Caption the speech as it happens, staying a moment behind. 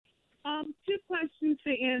Two questions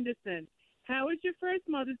for Anderson. How was your first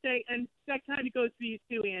Mother's Day? And that kind of goes for you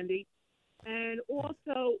too, Andy. And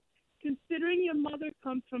also, considering your mother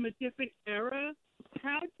comes from a different era,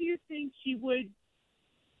 how do you think she would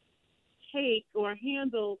take or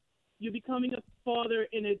handle you becoming a father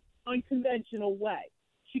in an unconventional way?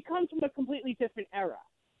 She comes from a completely different era.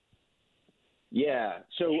 Yeah.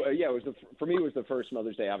 So it was for me it was the first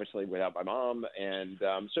Mother's Day, obviously, without my mom, and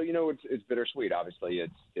so it's bittersweet. Obviously,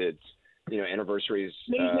 it's anniversaries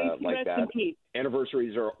like that.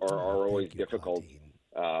 Anniversaries are always difficult,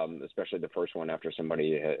 especially the first one after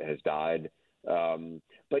somebody has died. But I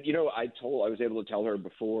was able to tell her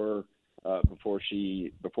before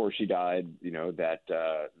she died, that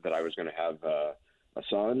I was going to have a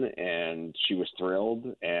son, and she was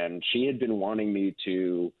thrilled, and she had been wanting me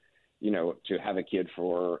to have a kid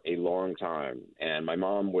for a long time. And my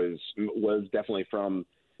mom was definitely from,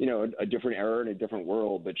 a different era and a different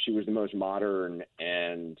world, but she was the most modern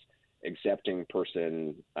and accepting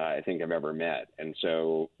person I think I've ever met. And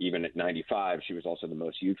so even at 95, she was also the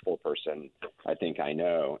most youthful person I think I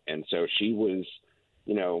know. And so she was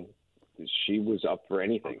up for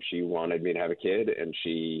anything. She wanted me to have a kid, and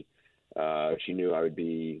she knew I would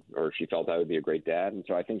be, or she felt I would be a great dad. And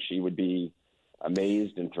so I think she would be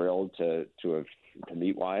amazed and thrilled to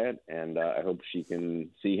meet Wyatt, and I hope she can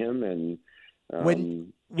see him. And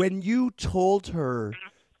when you told her,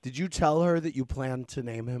 did you tell her that you planned to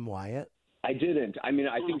name him Wyatt? I didn't. I mean,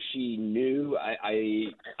 I think she knew.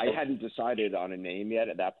 I hadn't decided on a name yet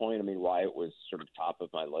at that point. I mean, Wyatt was sort of top of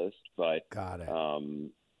my list, but got it.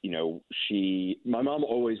 My mom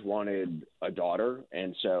always wanted a daughter,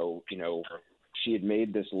 and so she had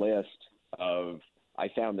made this list of. I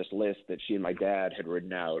found this list that she and my dad had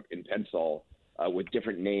written out in pencil with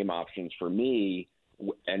different name options for me.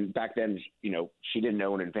 And back then, she didn't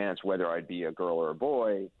know in advance whether I'd be a girl or a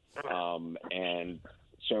boy. And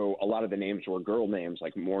so a lot of the names were girl names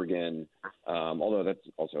like Morgan, although that's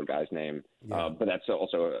also a guy's name. Yeah. But that's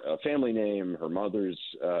also a family name, her mother's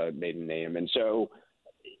maiden name. And so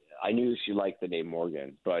I knew she liked the name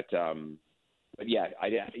Morgan. But yeah,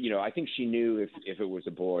 I think she knew if it was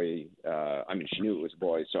a boy. She knew it was a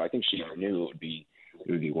boy, so I think she knew it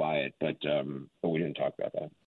would be Wyatt. But we didn't talk about that.